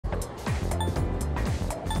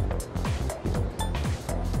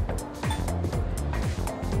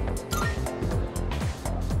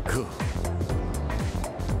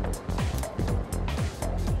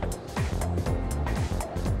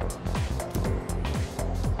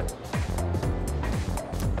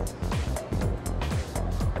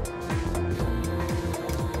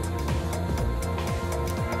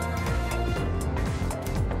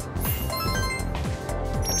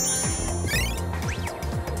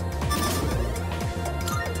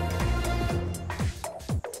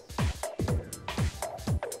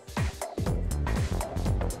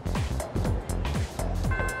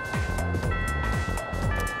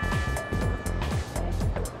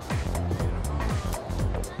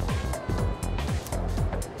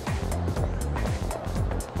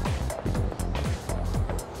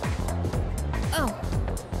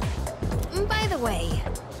way.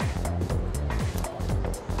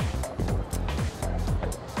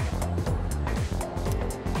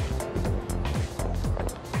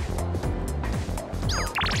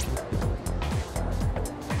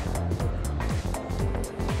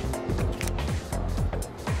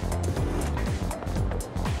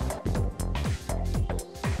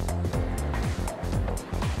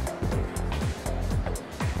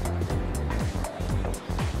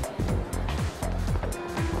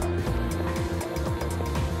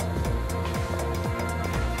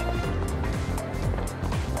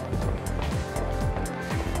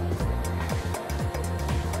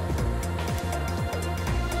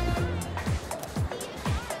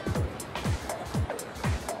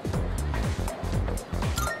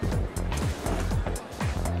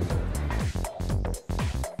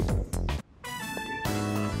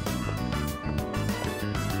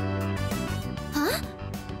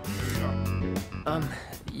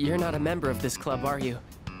 You're not a member of this club, are you?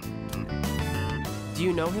 Do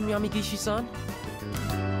you know him, Yamigishi-san?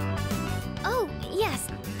 Oh, yes.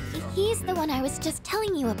 He's the one I was just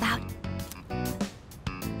telling you about.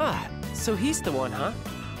 Ah, so he's the one, huh?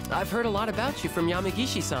 I've heard a lot about you from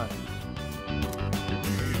Yamigishi-san.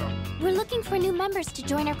 We're looking for new members to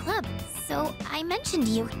join our club, so I mentioned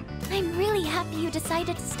you. I'm really happy you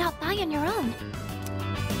decided to stop by on your own.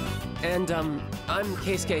 And, I'm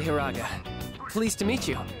Keisuke Hiraga. Pleased to meet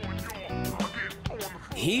you.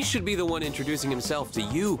 He should be the one introducing himself to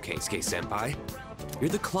you, Keisuke-senpai. You're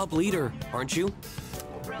the club leader, aren't you?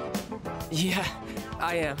 Yeah,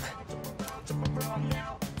 I am.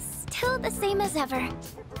 Still the same as ever.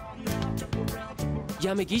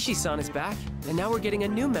 Yamigishi-san is back, and now we're getting a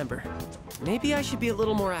new member. Maybe I should be a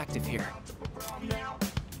little more active here.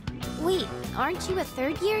 Wait, aren't you a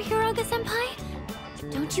third year,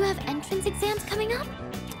 Hiraga-senpai? Don't you have entrance exams coming up?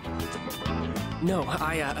 No,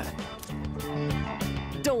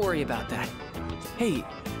 don't worry about that. Hey,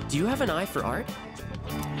 do you have an eye for art?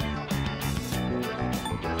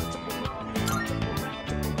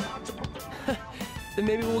 Then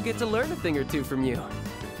maybe we'll get to learn a thing or two from you.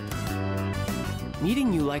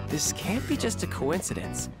 Meeting you like this can't be just a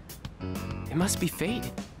coincidence. It must be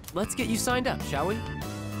fate. Let's get you signed up, shall we?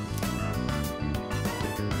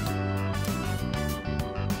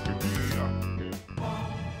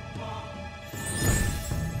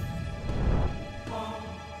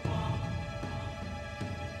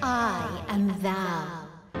 I am thou.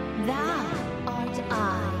 Thou art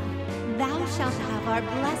I. Thou shalt have our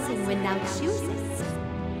blessing when thou choosest.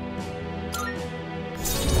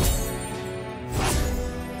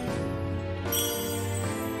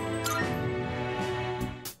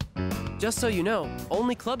 Just so you know,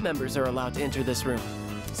 only club members are allowed to enter this room.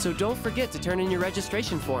 So don't forget to turn in your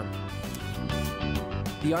registration form.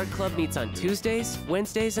 The art club meets on Tuesdays,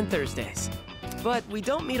 Wednesdays, and Thursdays. But we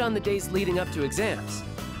don't meet on the days leading up to exams.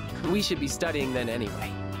 We should be studying then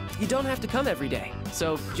anyway. You don't have to come every day,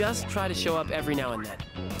 so just try to show up every now and then.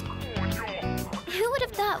 Who would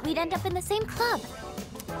have thought we'd end up in the same club?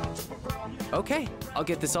 Okay, I'll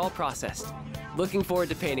get this all processed. Looking forward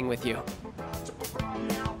to painting with you.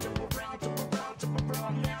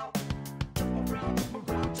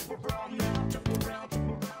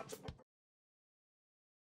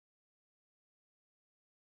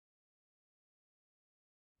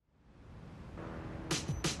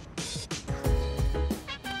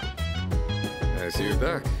 I see you're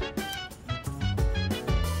back.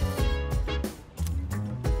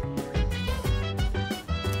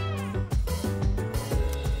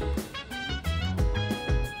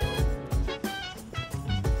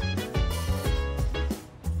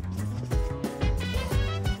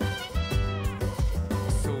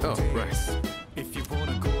 Oh, right. If you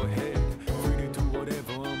wanna go ahead, free to do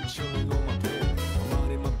whatever. I'm chilling on my bed. I'm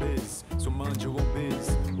minding my biz, so mind your own biz.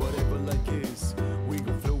 Whatever like is, we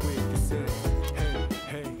gon' flow with this head.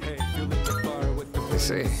 Hey, hey, hey, feeling the fire with the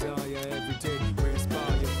see. desire every day. We're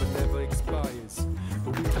inspired, but never expires.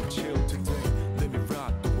 But we can chill today, let me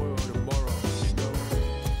rock the world tomorrow. You know.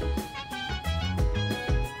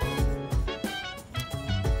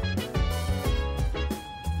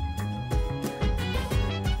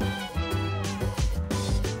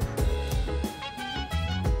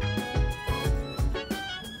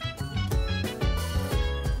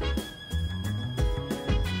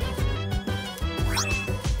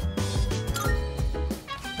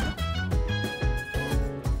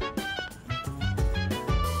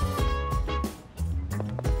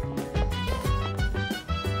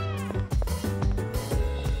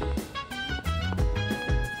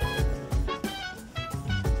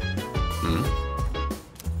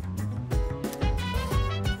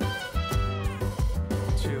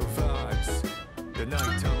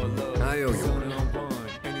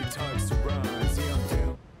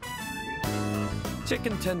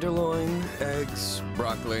 Chicken tenderloin, eggs,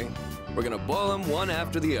 broccoli. We're gonna boil them one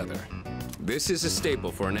after the other. This is a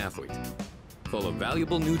staple for an athlete. Full of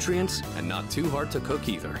valuable nutrients and not too hard to cook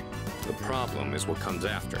either. The problem is what comes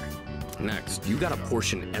after. Next, you gotta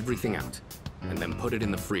portion everything out and then put it in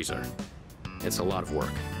the freezer. It's a lot of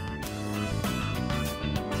work.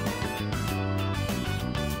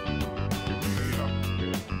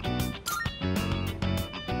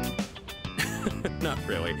 Not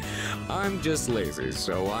really. I'm just lazy,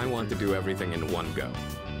 so I want to do everything in one go.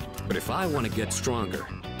 But if I want to get stronger,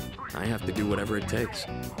 I have to do whatever it takes.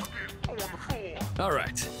 All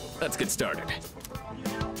right, let's get started.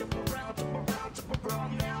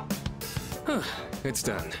 It's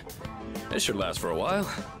done. This should last for a while.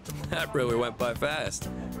 That really went by fast.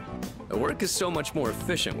 The work is so much more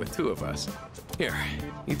efficient with two of us. Here,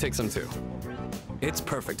 you take some too. It's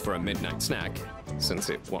perfect for a midnight snack, since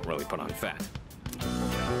it won't really put on fat.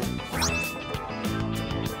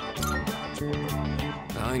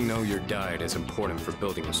 I know your diet is important for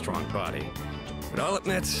building a strong body, but I'll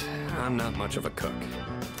admit, I'm not much of a cook.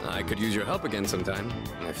 I could use your help again sometime,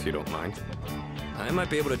 if you don't mind. I might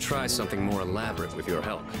be able to try something more elaborate with your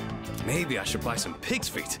help. Maybe I should buy some pig's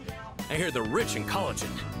feet. I hear they're rich in collagen.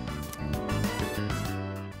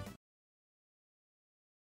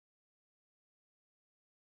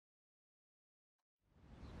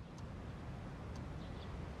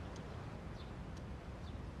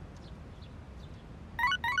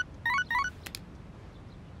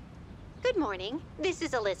 Good morning. This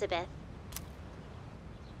is Elizabeth.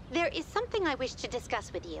 There is something I wish to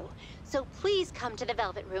discuss with you, so please come to the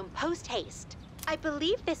Velvet Room post-haste. I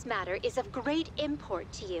believe this matter is of great import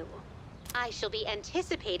to you. I shall be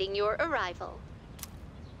anticipating your arrival.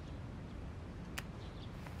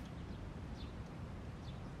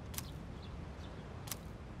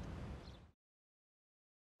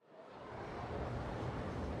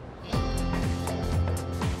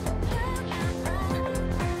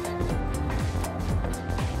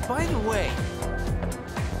 By the way,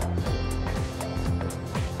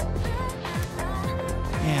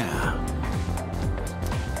 Yeah.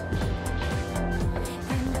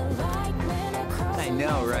 I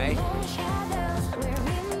know, right?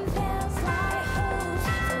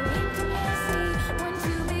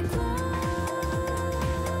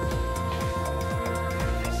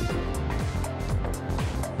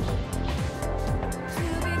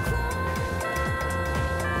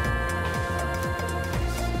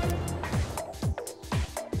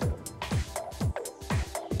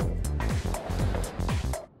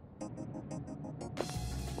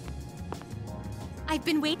 I've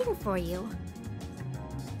been waiting for you.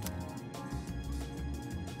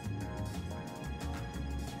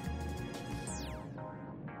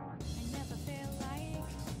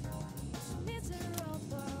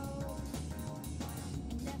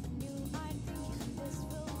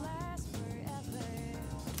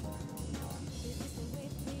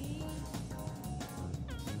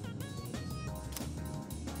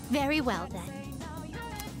 Very well, then.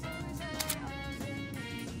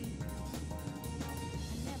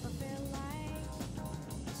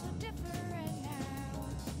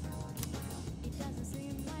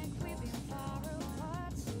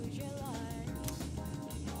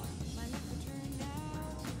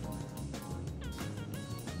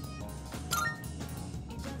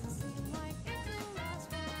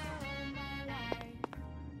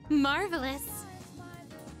 Marvelous.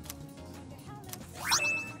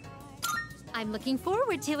 I'm looking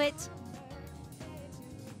forward to it.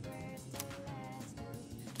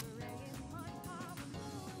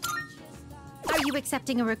 Are you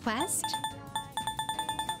accepting a request?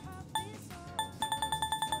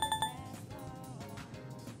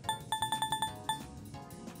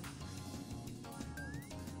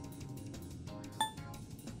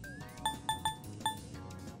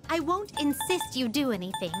 I won't insist you do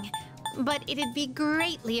anything, but it'd be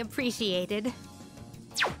greatly appreciated.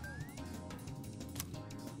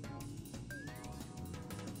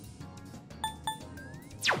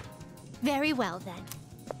 Very well, then.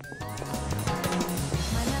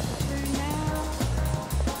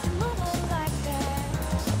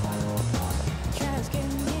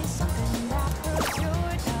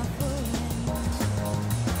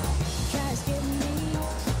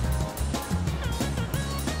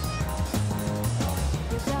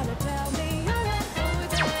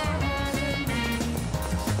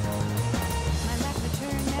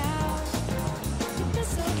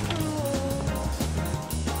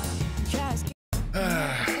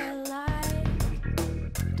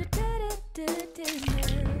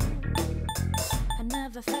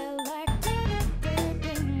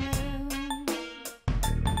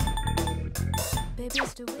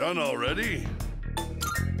 Done already?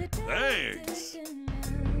 Thanks. You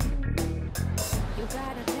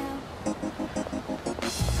gotta tell.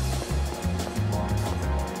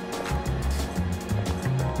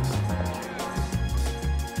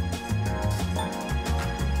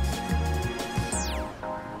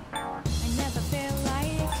 I never feel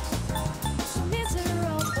like so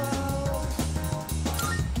miserable.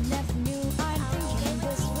 I never knew I'd thinking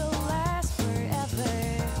this will last forever.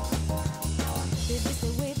 Baby,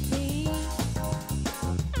 stay with me.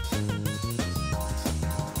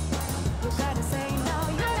 You gotta say now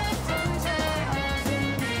you're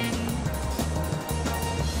me.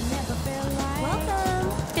 I never feel like Welcome.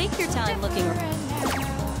 Take your time looking around.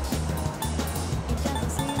 it doesn't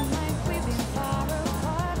seem like we've been far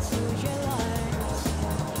apart. So your lies,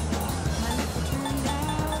 my life will turn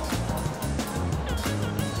out.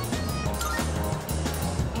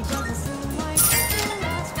 It doesn't seem like it will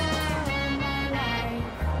last forever. My life,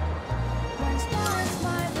 one star is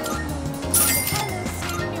my little moon. The colors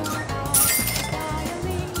in your eyes,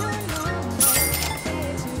 dialing your number.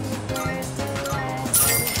 Here to press the last.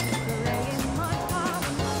 Praying my heart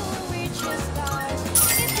will reach the stars.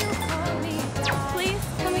 If you call me back, Please,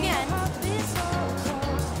 come again. I'll be so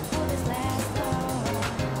close. Will this last long?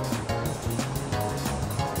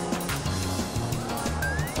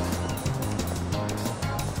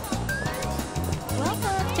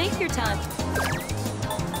 Welcome. Take your time.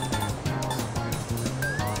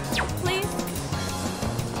 Please.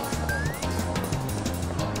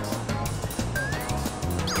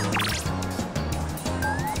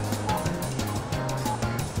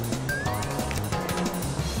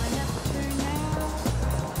 My left turn now,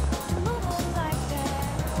 move like that.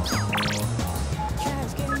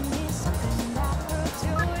 Tries giving me something that hurts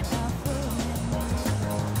you enough for me.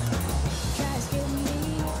 Tries giving me.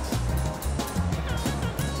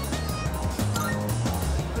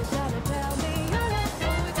 You gotta tell me you're not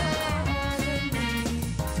doing that to me.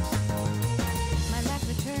 My left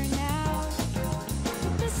return now,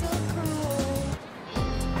 it's so cruel.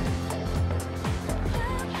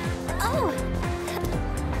 Oh!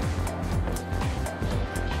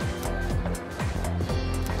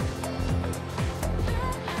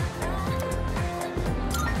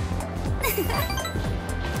 In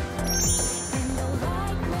the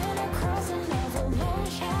light when I cross another lone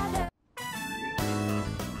shadow.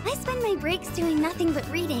 I spend my breaks doing nothing but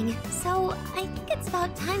reading, so I think it's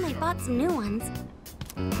about time I bought some new ones.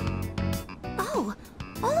 Oh,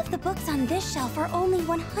 all of the books on this shelf are only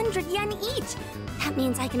 100 yen each. That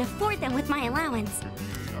means I can afford them with my allowance.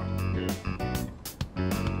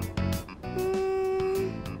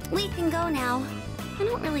 We can go now. I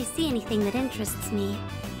don't really see anything that interests me.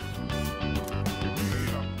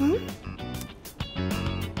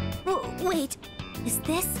 Oh, wait, is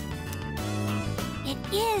this? It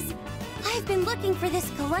is! I've been looking for this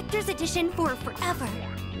collector's edition for forever.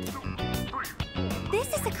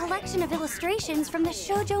 This is a collection of illustrations from the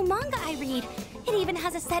shoujo manga I read. It even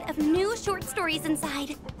has a set of new short stories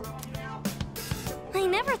inside. I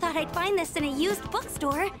never thought I'd find this in a used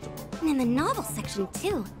bookstore. And in the novel section,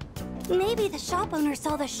 too. Maybe the shop owner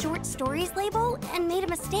saw the short stories label and made a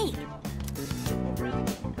mistake.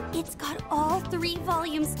 It's got all 3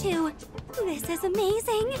 volumes, too. This is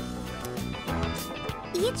amazing.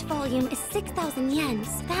 Each volume is 6,000 yen,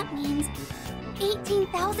 so that means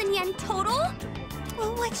 18,000 yen total?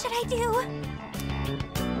 Well, what should I do?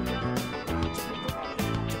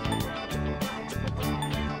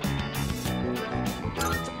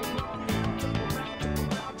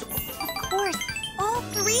 Of course, all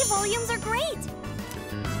 3 volumes are great!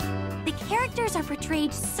 The characters are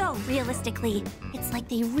portrayed so realistically. It's like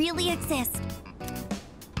they really exist.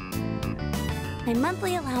 My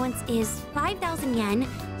monthly allowance is 5,000 yen,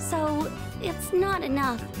 so it's not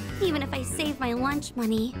enough, even if I save my lunch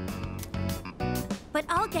money. But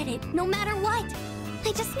I'll get it, no matter what.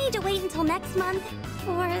 I just need to wait until next month,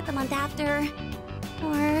 or the month after,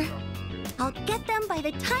 or I'll get them by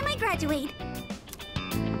the time I graduate.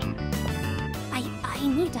 I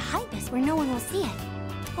need to hide this where no one will see it.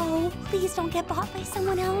 Oh, please don't get bought by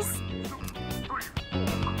someone else.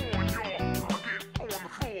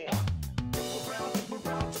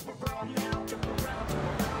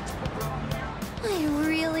 I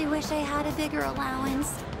really wish I had a bigger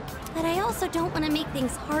allowance. But I also don't want to make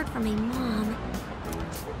things hard for my mom.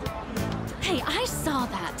 Hey, I saw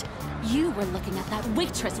that. You were looking at that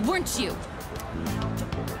waitress, weren't you?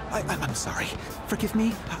 I'm sorry. Forgive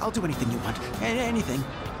me. I'll do anything you want. Anything.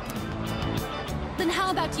 Then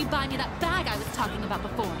how about you buy me that bag I was talking about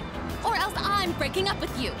before? Or else I'm breaking up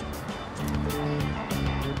with you.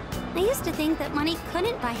 I used to think that money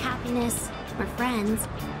couldn't buy happiness, or friends.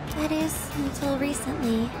 That is, until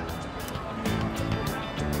recently.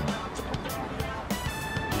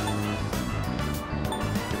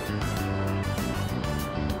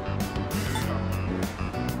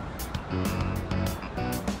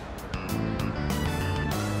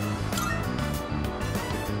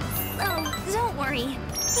 Oh, don't worry.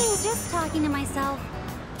 I was just talking to myself.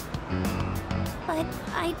 But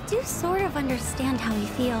I do sort of understand how he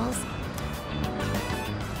feels.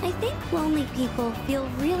 I think lonely people feel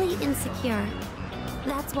really insecure.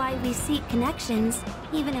 That's why we seek connections,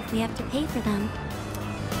 even if we have to pay for them.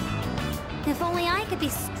 If only I could be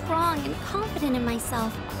strong and confident in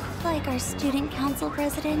myself, like our student council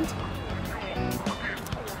president.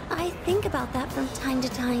 I think about that from time to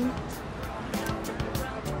time.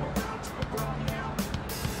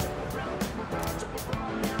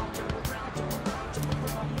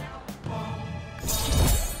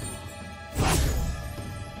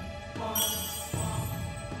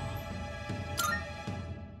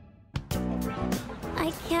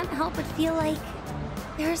 I can't help but feel like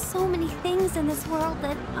there are so many things in this world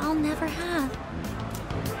that I'll never have.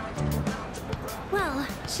 Well,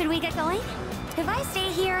 should we get going? If I stay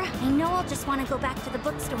here, I know I'll just want to go back to the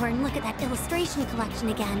bookstore and look at that illustration collection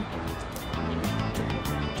again.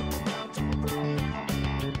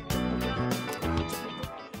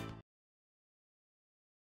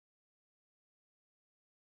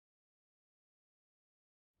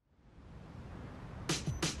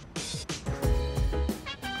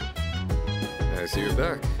 I see you're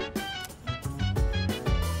back.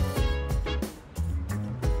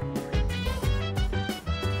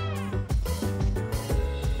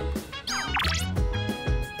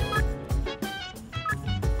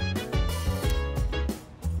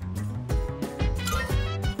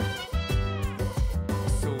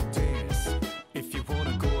 So dance, if you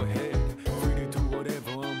wanna go ahead. Free to do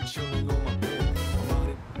whatever, I'm chilling on my bed. I'm on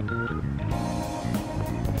it.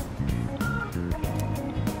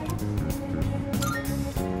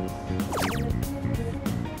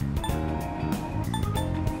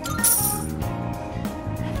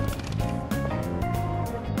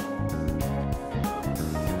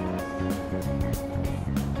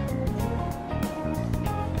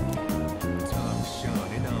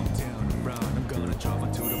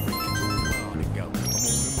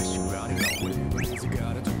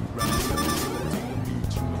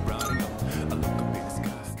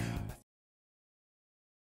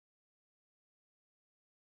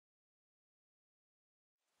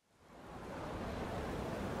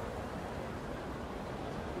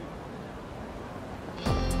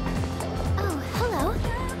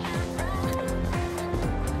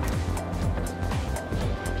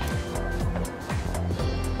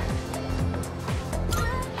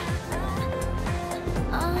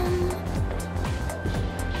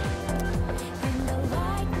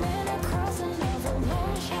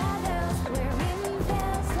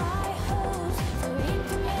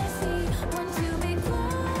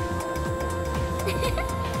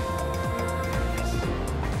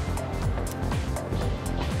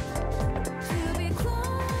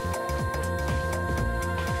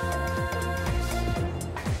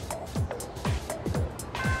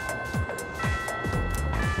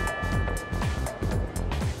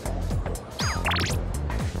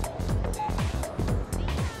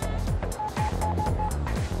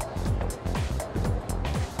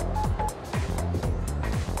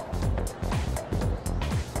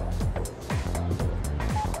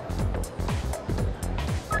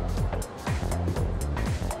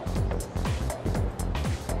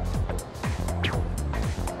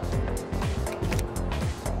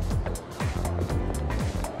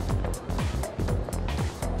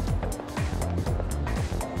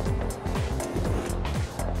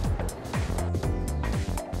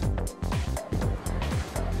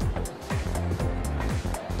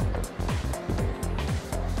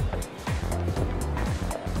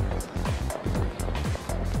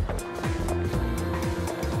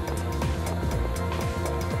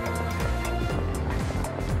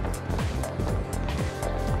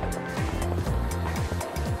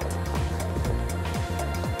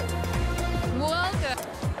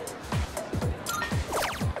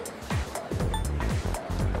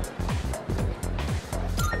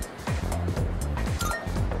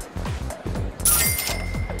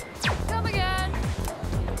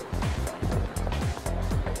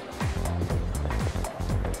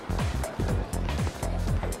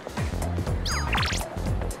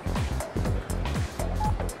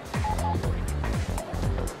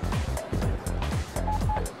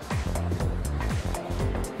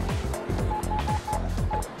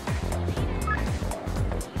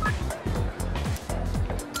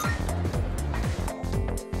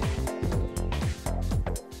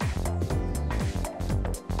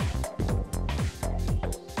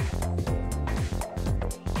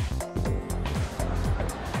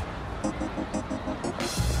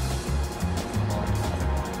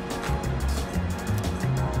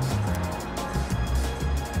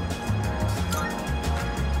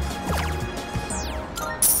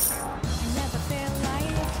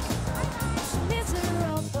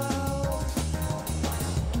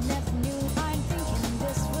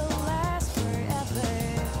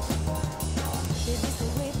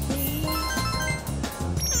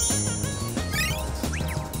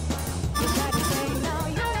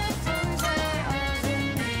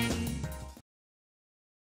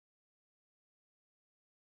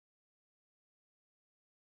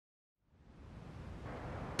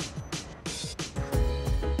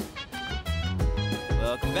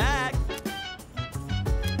 Welcome back.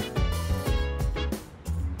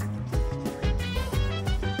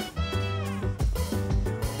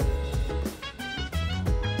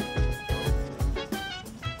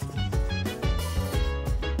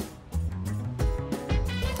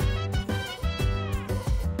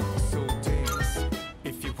 So dance,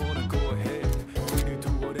 if you wanna go ahead. We can do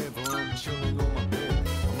whatever, I'm chilling on my bed.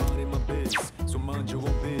 I'm out in my biz, so mind your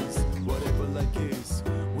own biz. Whatever like is,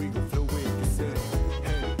 we gon' flow with the set.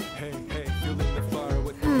 Hey, hey, hey, feeling the fire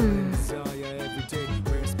with desire every day.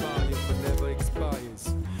 We inspire, but never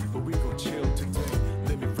expires. But we gon' chill today.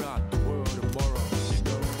 Let me rock the world tomorrow, you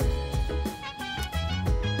know?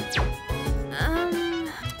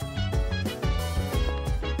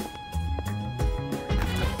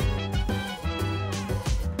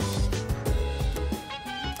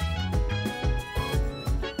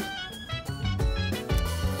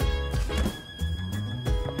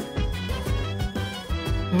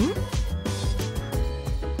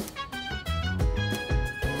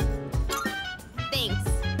 Thanks.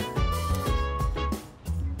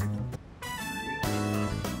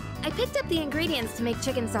 I picked up the ingredients to make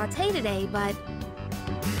chicken sauté today, but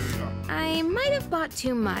I might have bought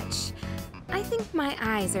too much. I think my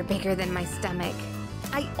eyes are bigger than my stomach.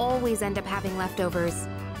 I always end up having leftovers.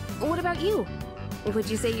 What about you? Would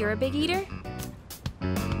you say you're a big eater?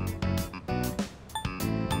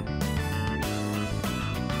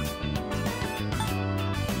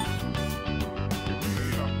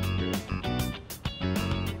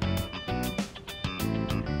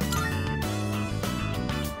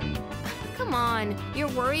 Come on, you're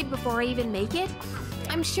worried before I even make it?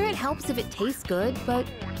 I'm sure it helps if it tastes good, but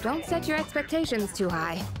don't set your expectations too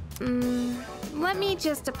high. Let me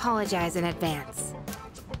just apologize in advance.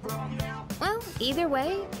 Well, either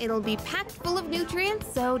way, it'll be packed full of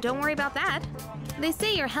nutrients, so don't worry about that. They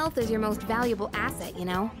say your health is your most valuable asset, you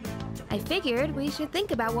know? I figured we should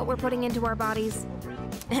think about what we're putting into our bodies.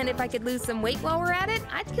 And if I could lose some weight while we're at it,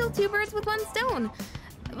 I'd kill two birds with one stone.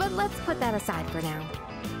 But let's put that aside for now.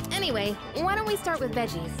 Anyway, why don't we start with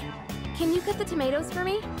veggies? Can you cut the tomatoes for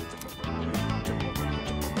me?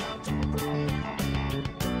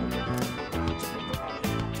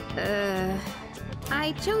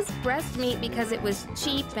 I chose breast meat because it was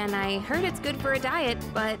cheap and I heard it's good for a diet,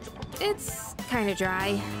 but it's kind of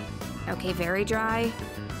dry. Okay, very dry.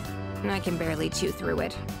 I can barely chew through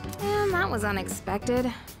it. And that was unexpected.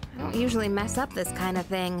 I don't usually mess up this kind of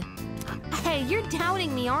thing. Hey, you're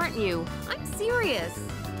doubting me, aren't you? I'm serious.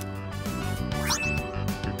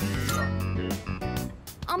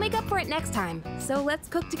 I'll make up for it next time, so let's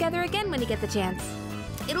cook together again when you get the chance.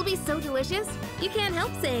 It'll be so delicious, you can't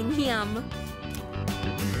help saying yum.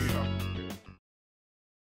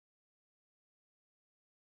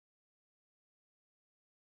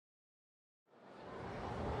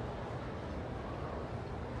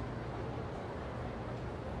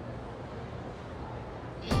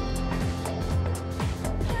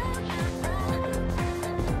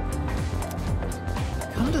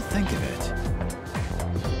 Come to think of it.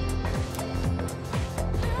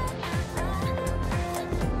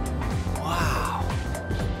 Wow.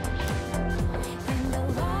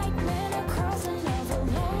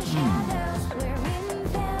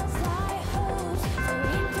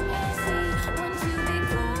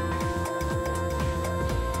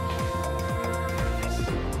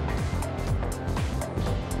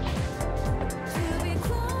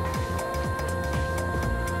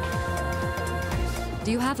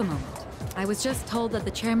 Do you have a moment? I was just told that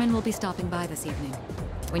the chairman will be stopping by this evening.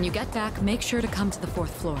 When you get back, make sure to come to the 4th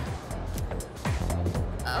floor.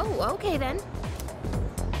 Oh, okay then.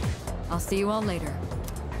 I'll see you all later.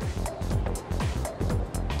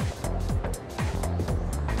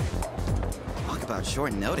 Talk about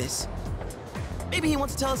short notice. Maybe he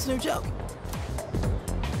wants to tell us a new joke.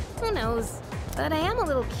 Who knows? But I am a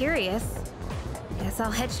little curious. Guess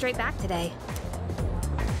I'll head straight back today.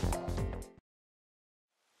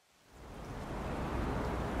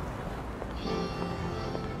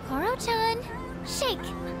 Koro-chan, shake.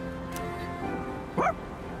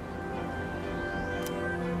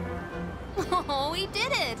 Oh, he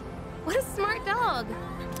did it! What a smart dog!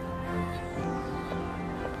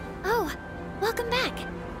 Oh, welcome back.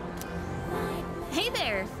 Hey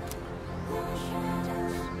there!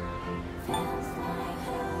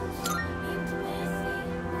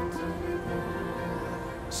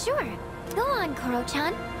 Sure, go on,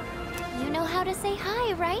 Koro-chan. You know how to say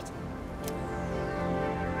hi, right?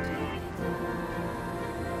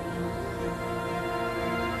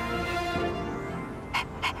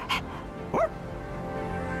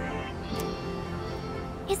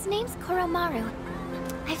 His name's Koromaru.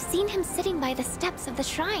 I've seen him sitting by the steps of the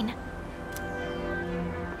shrine.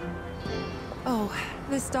 Oh,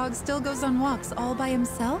 this dog still goes on walks all by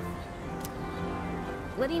himself?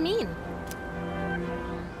 What do you mean?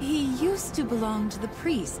 He used to belong to the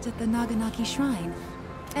priest at the Naganaki shrine.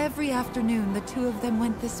 Every afternoon, the two of them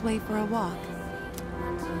went this way for a walk.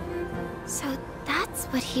 So that's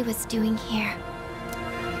what he was doing here.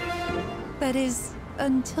 That is,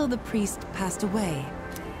 until the priest passed away.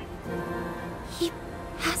 He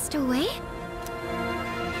passed away?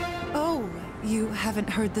 Oh, you haven't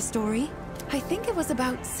heard the story? I think it was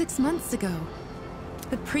about 6 months ago.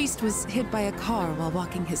 The priest was hit by a car while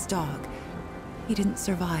walking his dog. He didn't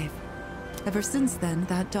survive. Ever since then,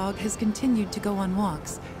 that dog has continued to go on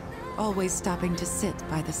walks, always stopping to sit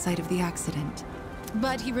by the site of the accident.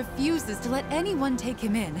 But he refuses to let anyone take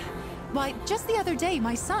him in. Why, just the other day,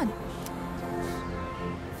 my son...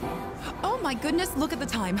 Oh my goodness, look at the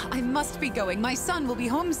time. I must be going. My son will be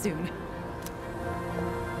home soon.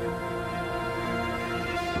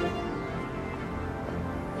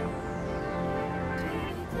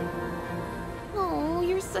 Oh,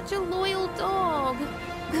 you're such a loyal dog.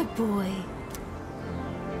 Good boy.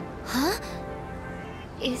 Huh?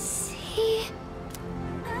 Is he...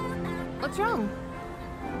 What's wrong?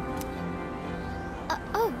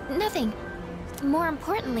 Oh, nothing. More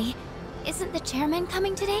importantly, isn't the chairman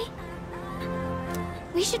coming today?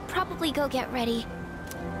 We should probably go get ready.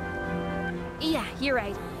 Yeah, you're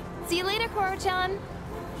right. See you later, Koro-chan.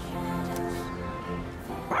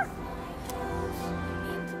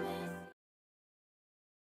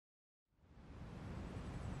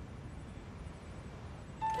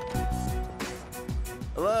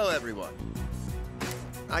 Hello, everyone.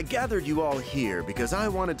 I gathered you all here because I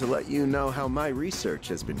wanted to let you know how my research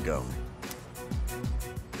has been going.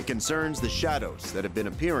 It concerns the shadows that have been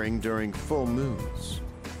appearing during full moons.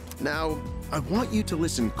 Now, I want you to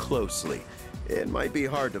listen closely. It might be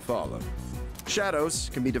hard to follow. Shadows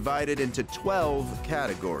can be divided into 12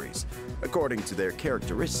 categories, according to their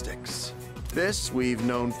characteristics. This we've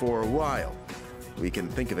known for a while. We can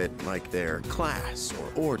think of it like their class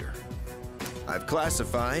or order. I've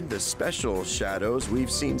classified the special shadows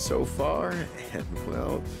we've seen so far, and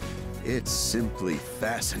well, it's simply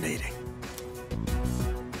fascinating.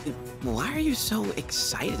 Why are you so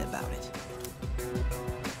excited about it?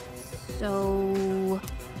 So...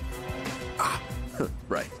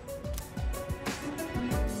 Right.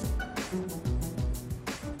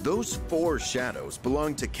 Those 4 shadows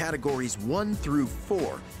belong to categories 1 through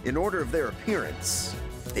 4 in order of their appearance.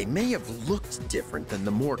 They may have looked different than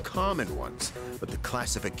the more common ones, but the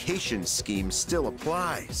classification scheme still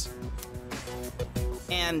applies.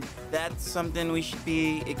 And that's something we should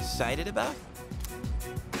be excited about?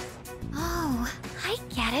 Oh, I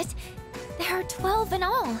get it. There are 12 in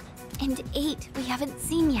all, and 8 we haven't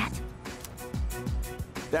seen yet.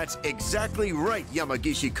 That's exactly right,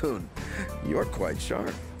 Yamagishi-kun. You're quite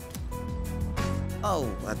sharp. Oh,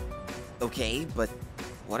 okay, but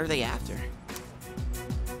what are they after?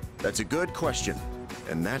 That's a good question,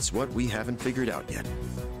 and that's what we haven't figured out yet.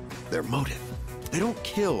 Their motive. They don't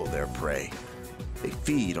kill their prey. They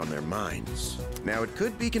feed on their minds. Now, it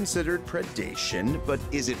could be considered predation, but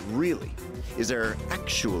is it really? Is there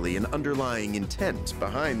actually an underlying intent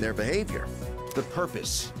behind their behavior? The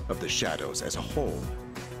purpose of the shadows as a whole.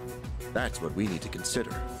 That's what we need to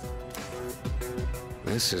consider.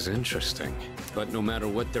 This is interesting. But no matter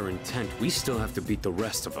what their intent, we still have to beat the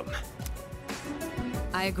rest of them.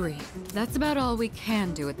 I agree. That's about all we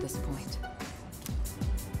can do at this point.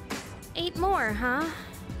 8 more, huh?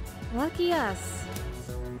 Lucky us.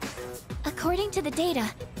 According to the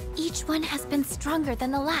data, each one has been stronger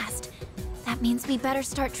than the last. That means we better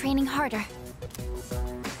start training harder.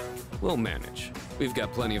 We'll manage. We've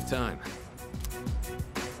got plenty of time.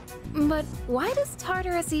 But why does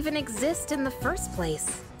Tartarus even exist in the first place?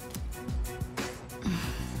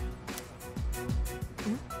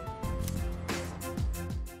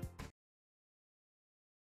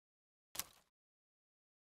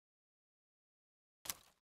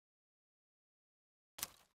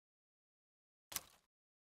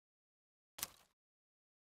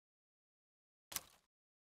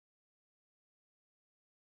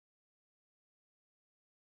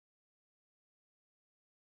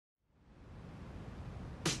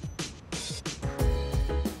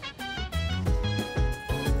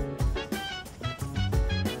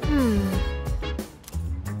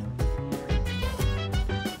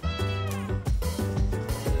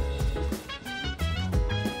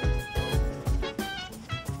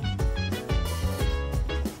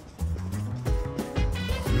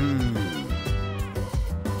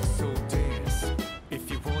 So dance,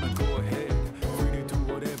 if you wanna go ahead, free to do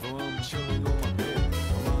whatever.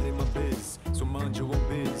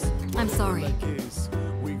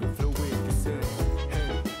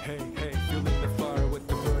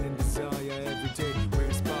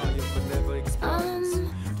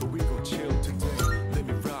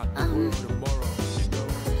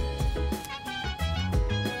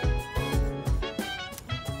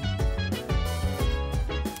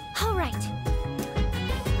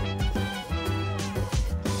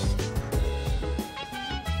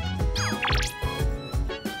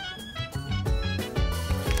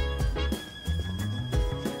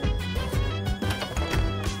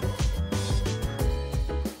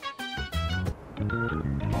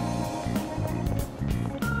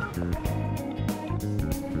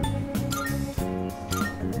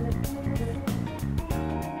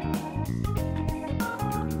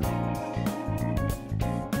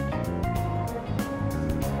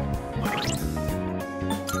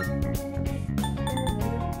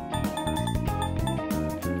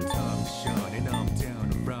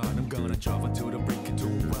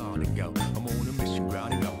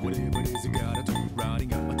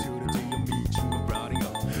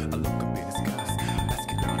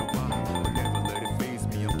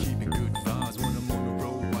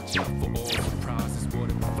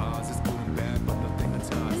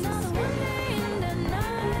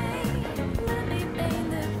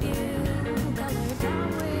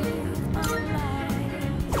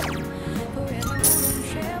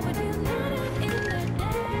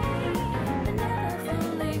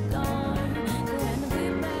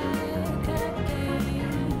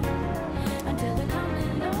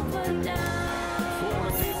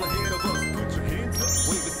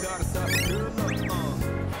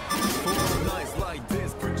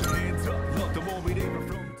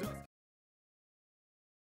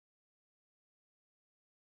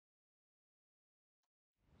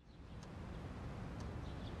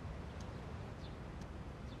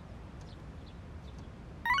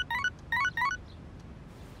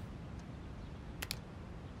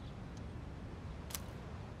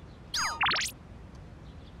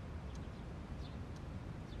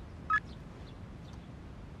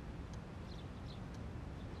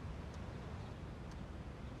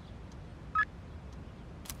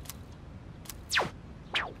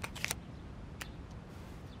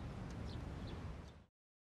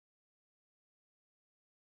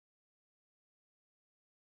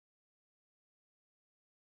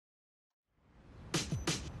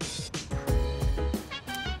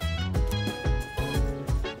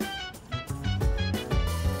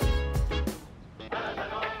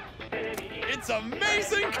 world's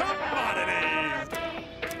amazing commodities!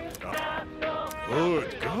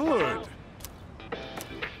 Good, good.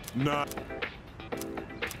 Not.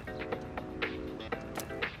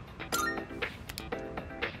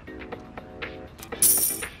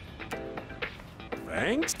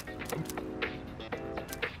 Thanks.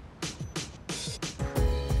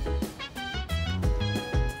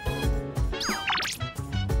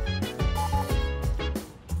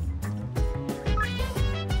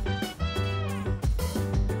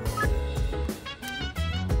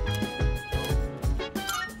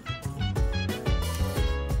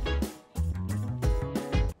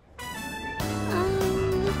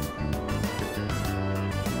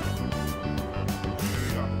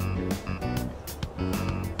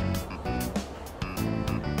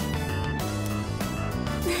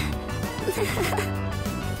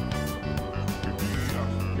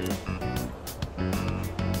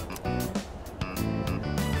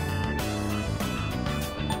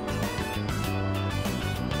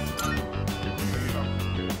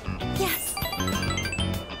 Yes.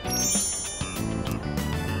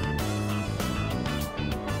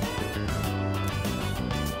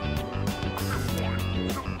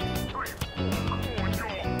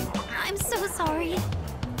 I'm so sorry.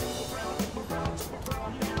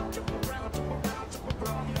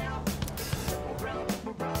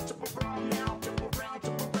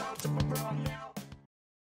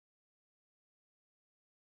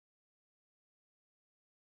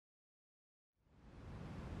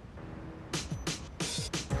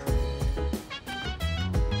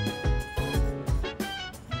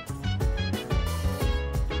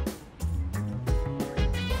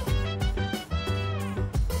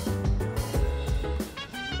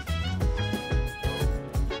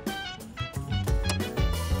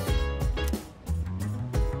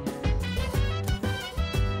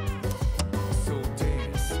 So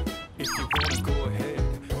dance, if you wanna go ahead.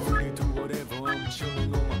 Free to do whatever, I'm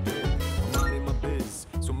chilling on my bed. I'm minding my biz,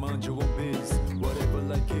 so mind your own biz. Whatever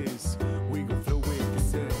like is, we gon' flow with the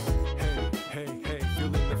set. Hey, hey, hey,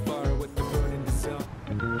 feeling the fire with the burning desire.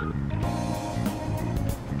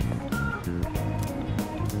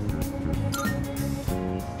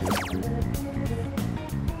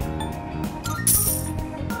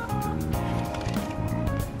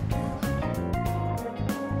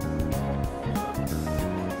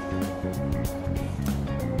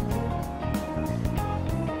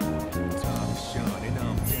 Time is shining,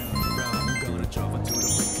 I'm down and round. I'm gonna travel to the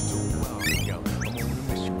break and do round. Yo, I'm on a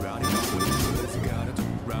mission, riding up with the girls. You gotta do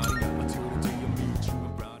riding up until the day I meet you.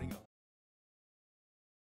 I'm riding up.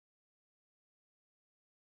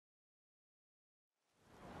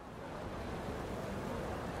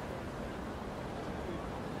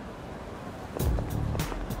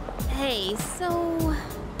 Hey, so...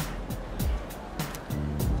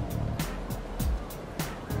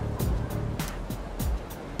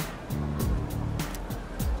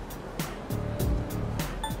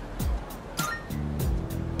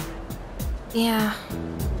 Yeah.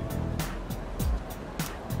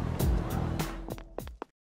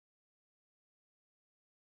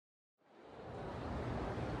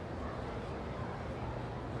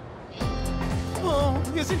 Oh,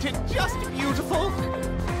 isn't it just beautiful?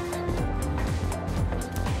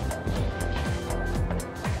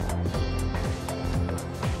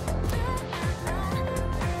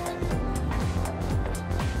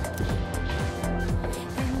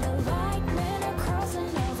 And the light men are crossing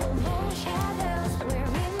over more shadows,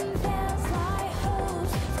 wherein there's light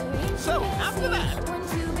hopes for So, after that, when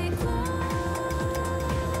to be close.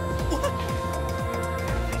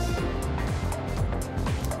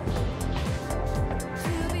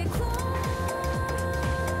 To be close.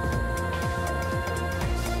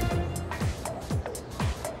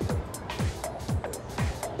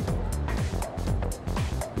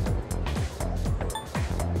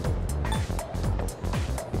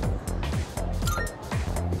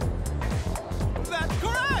 that's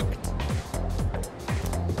correct!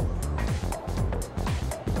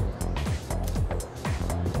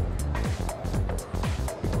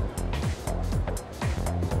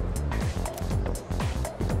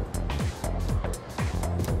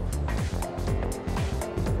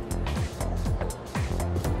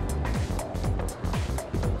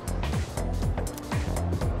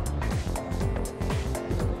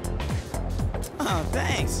 Oh,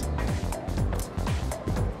 thanks.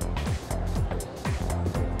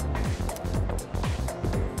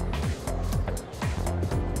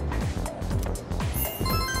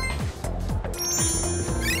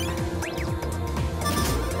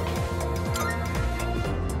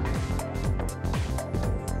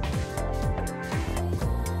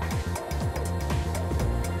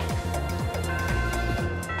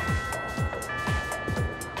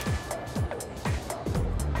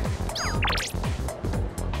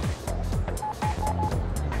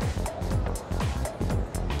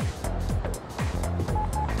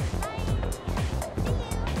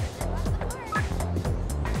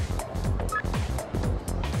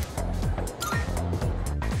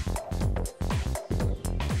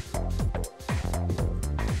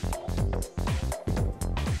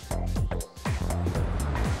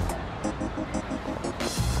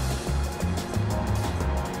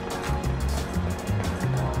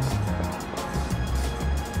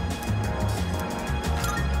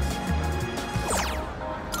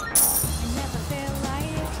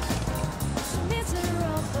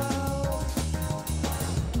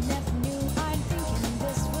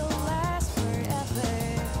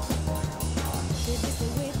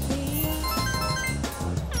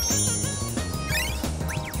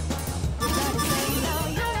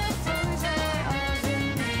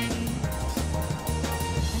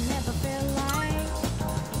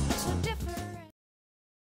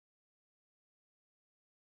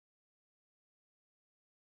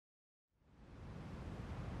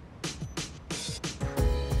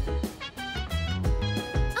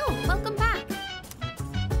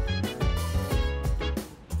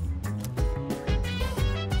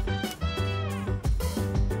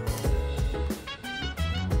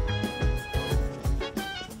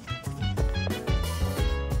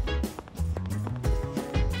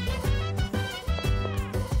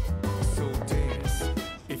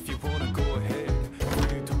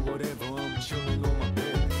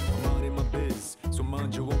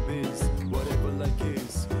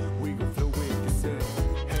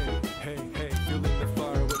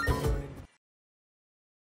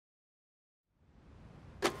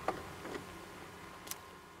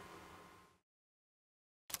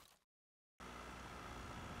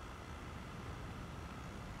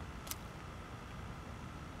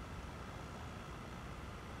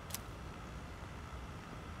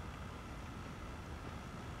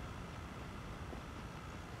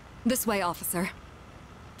 This way, officer.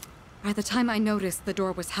 By the time I noticed the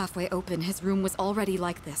door was halfway open, his room was already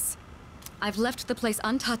like this. I've left the place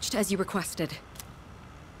untouched as you requested.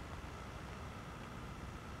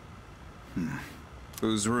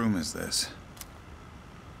 Whose room is this?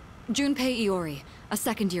 Junpei Iori, a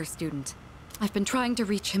second-year student. I've been trying to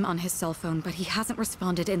reach him on his cell phone, but he hasn't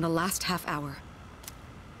responded in the last half hour.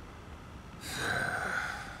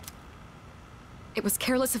 It was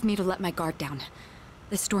careless of me to let my guard down.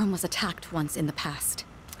 This dorm was attacked once in the past.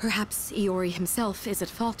 Perhaps Iori himself is at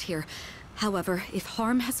fault here. However, if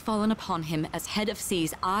harm has fallen upon him as head of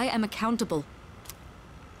C's, I am accountable.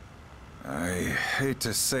 I hate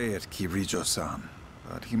to say it, Kirijo-san,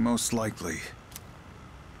 but he most likely...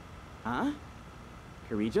 Huh?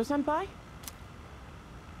 Kirijo-senpai?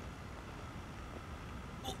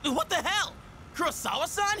 What the hell?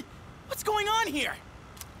 Kurosawa-san? What's going on here?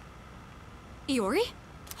 Iori?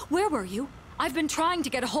 Where were you? I've been trying to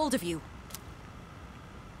get a hold of you.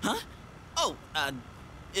 Huh? Oh,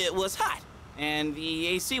 it was hot, and the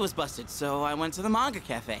AC was busted, so I went to the manga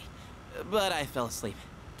cafe. But I fell asleep.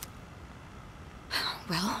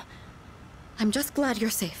 Well, I'm just glad you're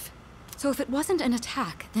safe. So if it wasn't an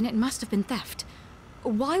attack, then it must have been theft.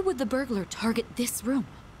 Why would the burglar target this room?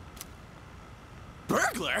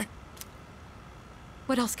 Burglar?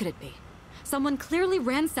 What else could it be? Someone clearly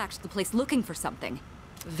ransacked the place looking for something.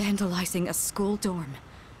 Vandalizing a school dorm.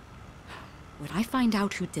 When I find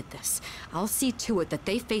out who did this, I'll see to it that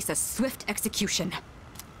they face a swift execution.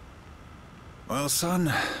 Well,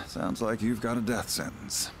 son, sounds like you've got a death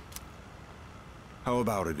sentence. How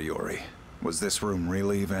about it, Iori? Was this room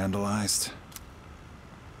really vandalized?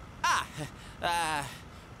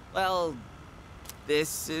 Well,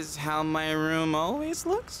 this is how my room always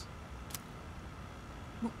looks?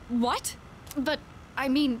 What? But, I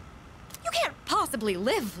mean, you can't possibly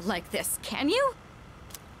live like this, can you?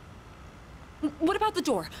 What about the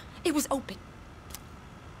door? It was open.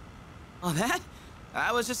 Oh, that?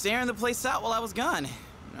 I was just airing the place out while I was gone.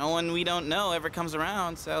 No one we don't know ever comes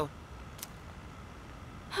around, so...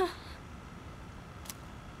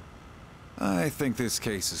 I think this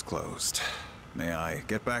case is closed. May I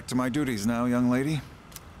get back to my duties now, young lady?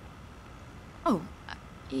 Oh,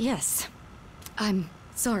 yes. I'm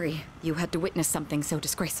sorry you had to witness something so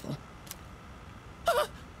disgraceful.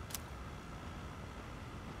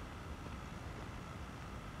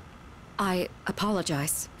 I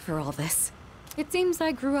apologize for all this. It seems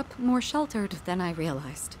I grew up more sheltered than I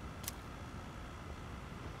realized.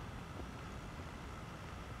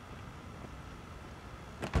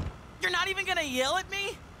 You're not even gonna yell at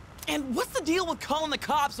me? And what's the deal with calling the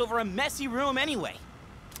cops over a messy room anyway?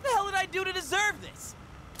 What the hell did I do to deserve this?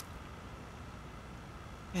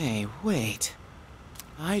 Hey, wait.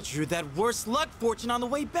 I drew that worst luck fortune on the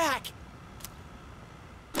way back.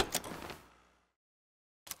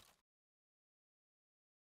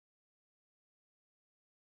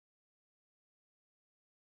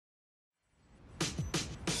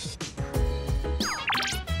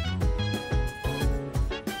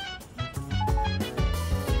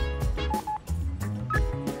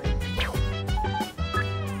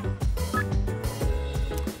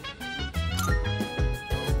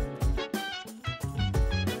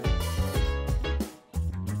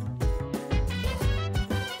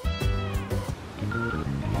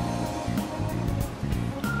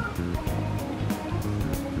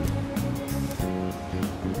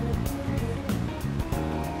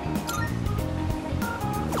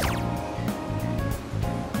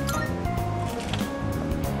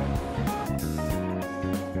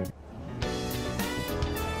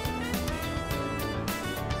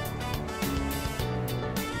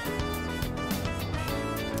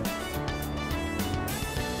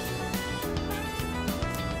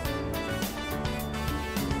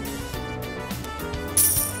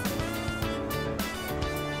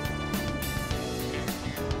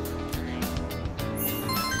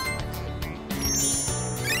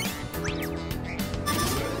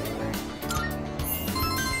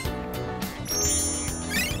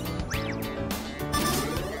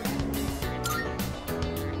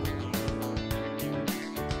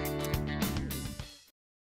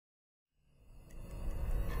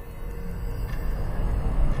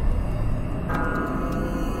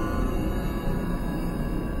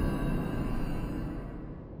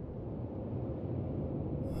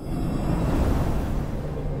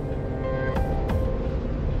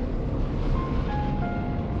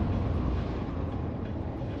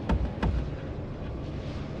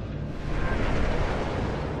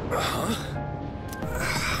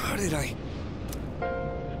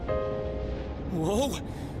 Whoa!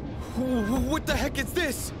 What the heck is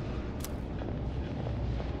this?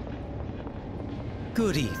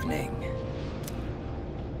 Good evening.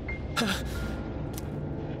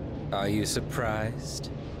 Are you surprised?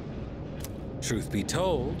 Truth be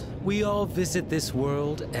told, we all visit this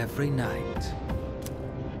world every night.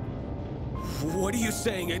 What are you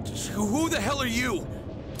saying? Who the hell are you?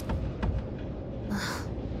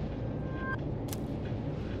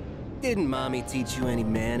 Didn't Mommy teach you any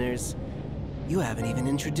manners? You haven't even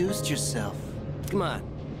introduced yourself. Come on,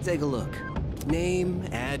 take a look. Name,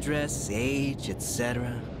 address, age,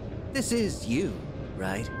 etc. This is you,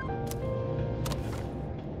 right?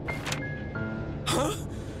 Huh?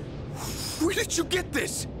 Where did you get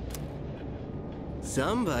this?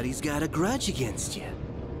 Somebody's got a grudge against you.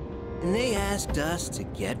 And they asked us to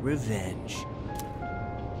get revenge.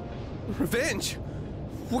 Revenge?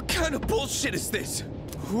 What kind of bullshit is this?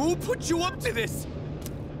 Who put you up to this?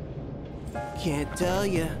 Can't tell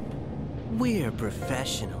you. We're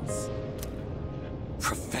professionals.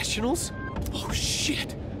 Professionals? Oh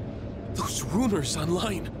shit! Those rumors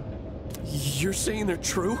online. You're saying they're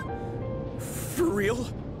true? For real?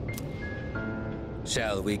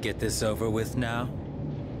 Shall we get this over with now?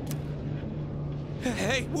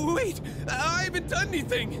 Hey, wait! I haven't done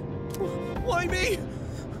anything! Why me?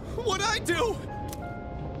 What'd I do?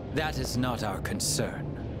 That is not our concern.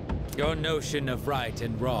 Your notion of right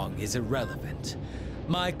and wrong is irrelevant.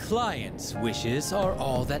 My client's wishes are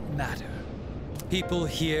all that matter. People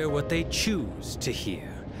hear what they choose to hear,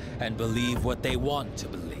 and believe what they want to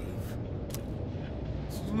believe.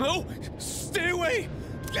 No! Stay away!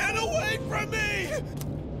 Get away from me!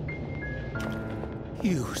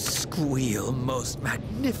 You squeal most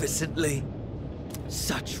magnificently.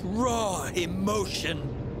 Such raw emotion.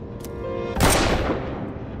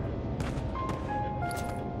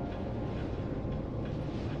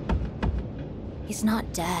 He's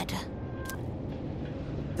not dead.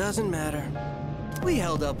 Doesn't matter. We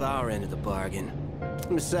held up our end of the bargain.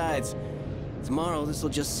 And besides, tomorrow this'll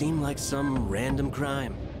just seem like some random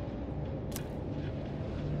crime.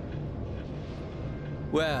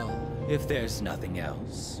 Well, if there's nothing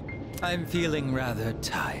else, I'm feeling rather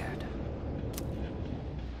tired.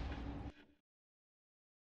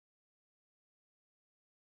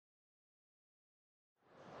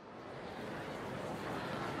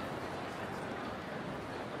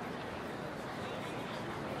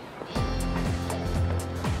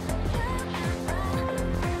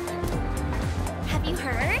 Have you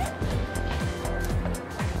heard?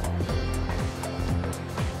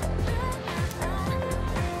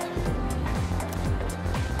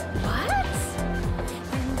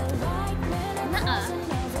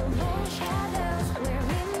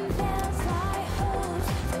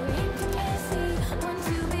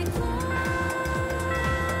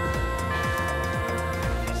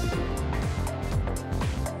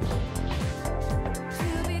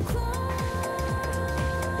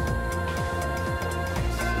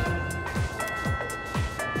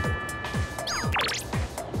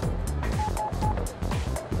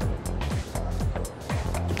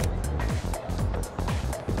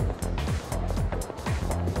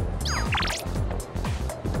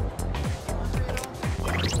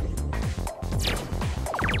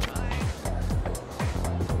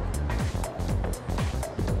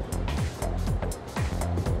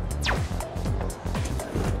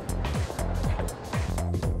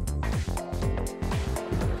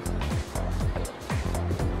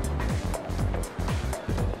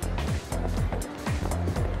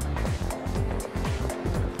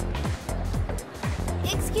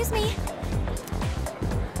 Excuse me.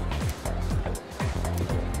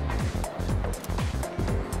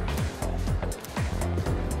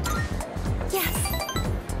 Yes.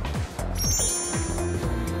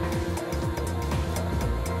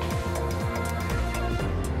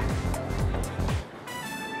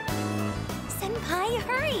 Senpai,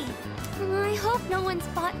 hurry! I hope no one's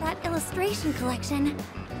bought that illustration collection.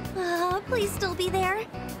 Please still be there.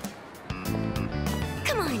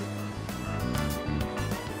 Come on.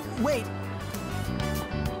 Wait!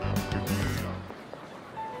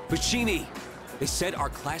 Puccini! They said our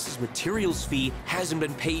class's materials fee hasn't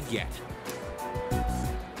been paid yet.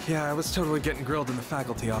 Yeah, I was totally getting grilled in the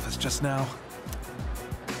faculty office just now.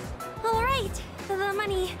 All right, the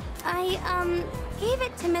money. I, gave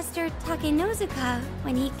it to Mr. Takenozuka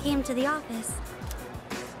when he came to the office.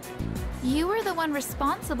 You were the one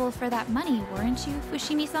responsible for that money, weren't you,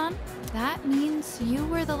 Fushimi-san? That means you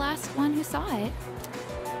were the last one who saw it.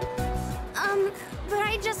 But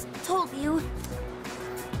I just told you.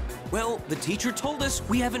 Well, the teacher told us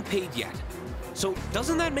we haven't paid yet. So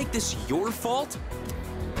doesn't that make this your fault?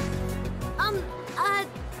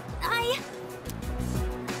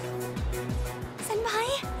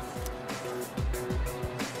 Senpai?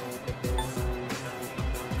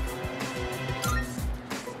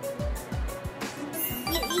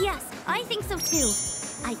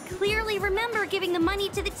 clearly remember giving the money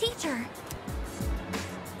to the teacher.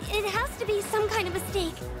 It has to be some kind of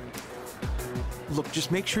mistake. Look,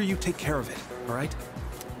 just make sure you take care of it, all right?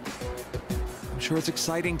 I'm sure it's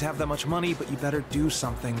exciting to have that much money, but you better do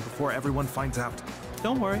something before everyone finds out.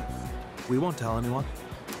 Don't worry. We won't tell anyone.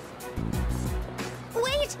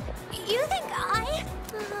 Wait! You think I...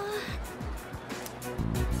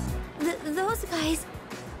 those guys...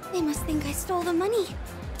 They must think I stole the money.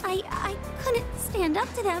 I couldn't stand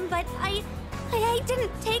up to them, but I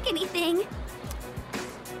didn't take anything.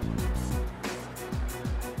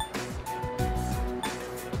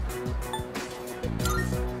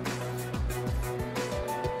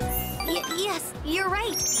 Yes, you're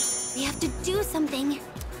right. We have to do something.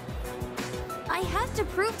 I have to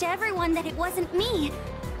prove to everyone that it wasn't me.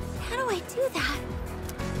 How do I do that?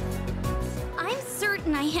 I'm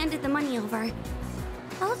certain I handed the money over.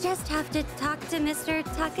 I'll just have to talk to Mr.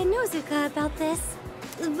 Takanozuka about this.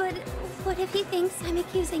 But what if he thinks I'm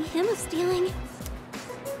accusing him of stealing?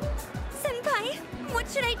 Senpai, what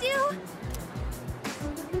should I do?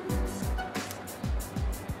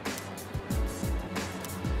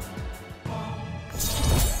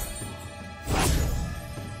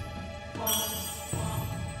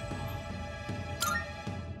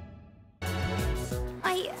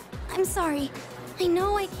 I'm sorry. I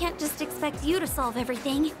know I can't just expect you to solve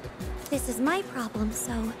everything. This is my problem,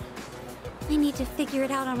 so I need to figure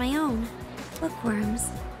it out on my own. Bookworms.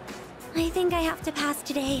 I think I have to pass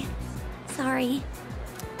today. Sorry.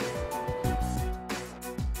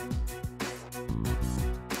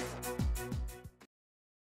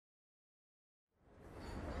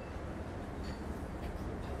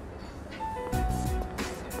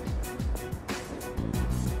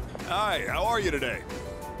 Hi, how are you today?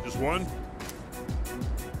 Just one?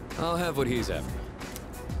 I'll have what he's after.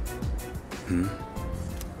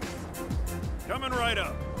 Coming right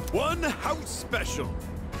up. One house special.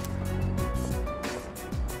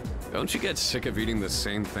 Don't you get sick of eating the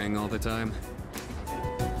same thing all the time?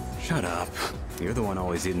 Shut up. You're the one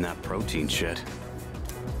always eating that protein shit.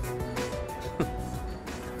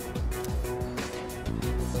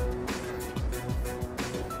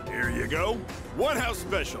 Here you go. One house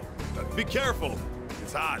special. Be careful.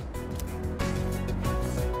 It's hot.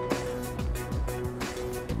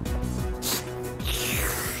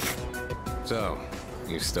 So,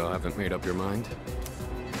 you still haven't made up your mind?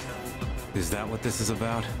 Is that what this is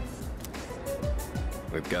about?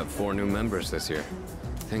 We've got 4 new members this year.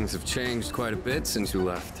 Things have changed quite a bit since you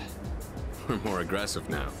left. We're more aggressive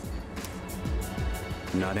now.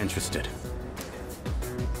 Not interested.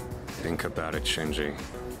 Think about it, Shinji.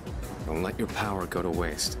 Don't let your power go to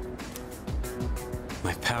waste.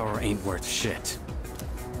 My power ain't worth shit.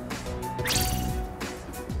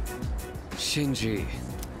 Shinji.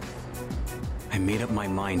 I made up my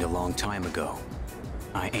mind a long time ago.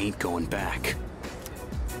 I ain't going back.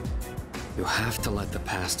 You have to let the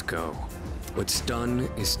past go. What's done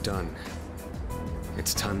is done.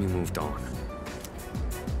 It's time you moved on.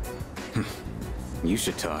 You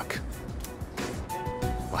should talk.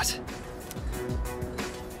 What?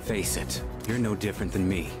 Face it, you're no different than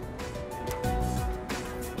me.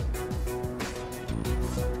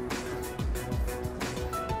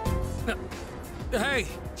 Hey,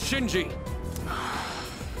 Shinji!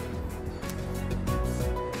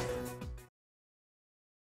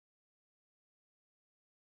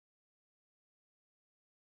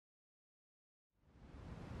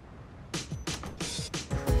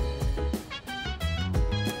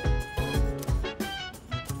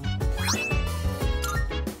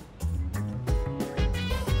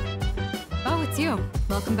 Oh, it's you.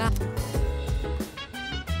 Welcome back.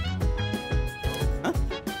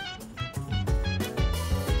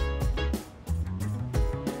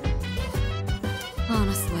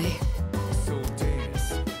 Honestly,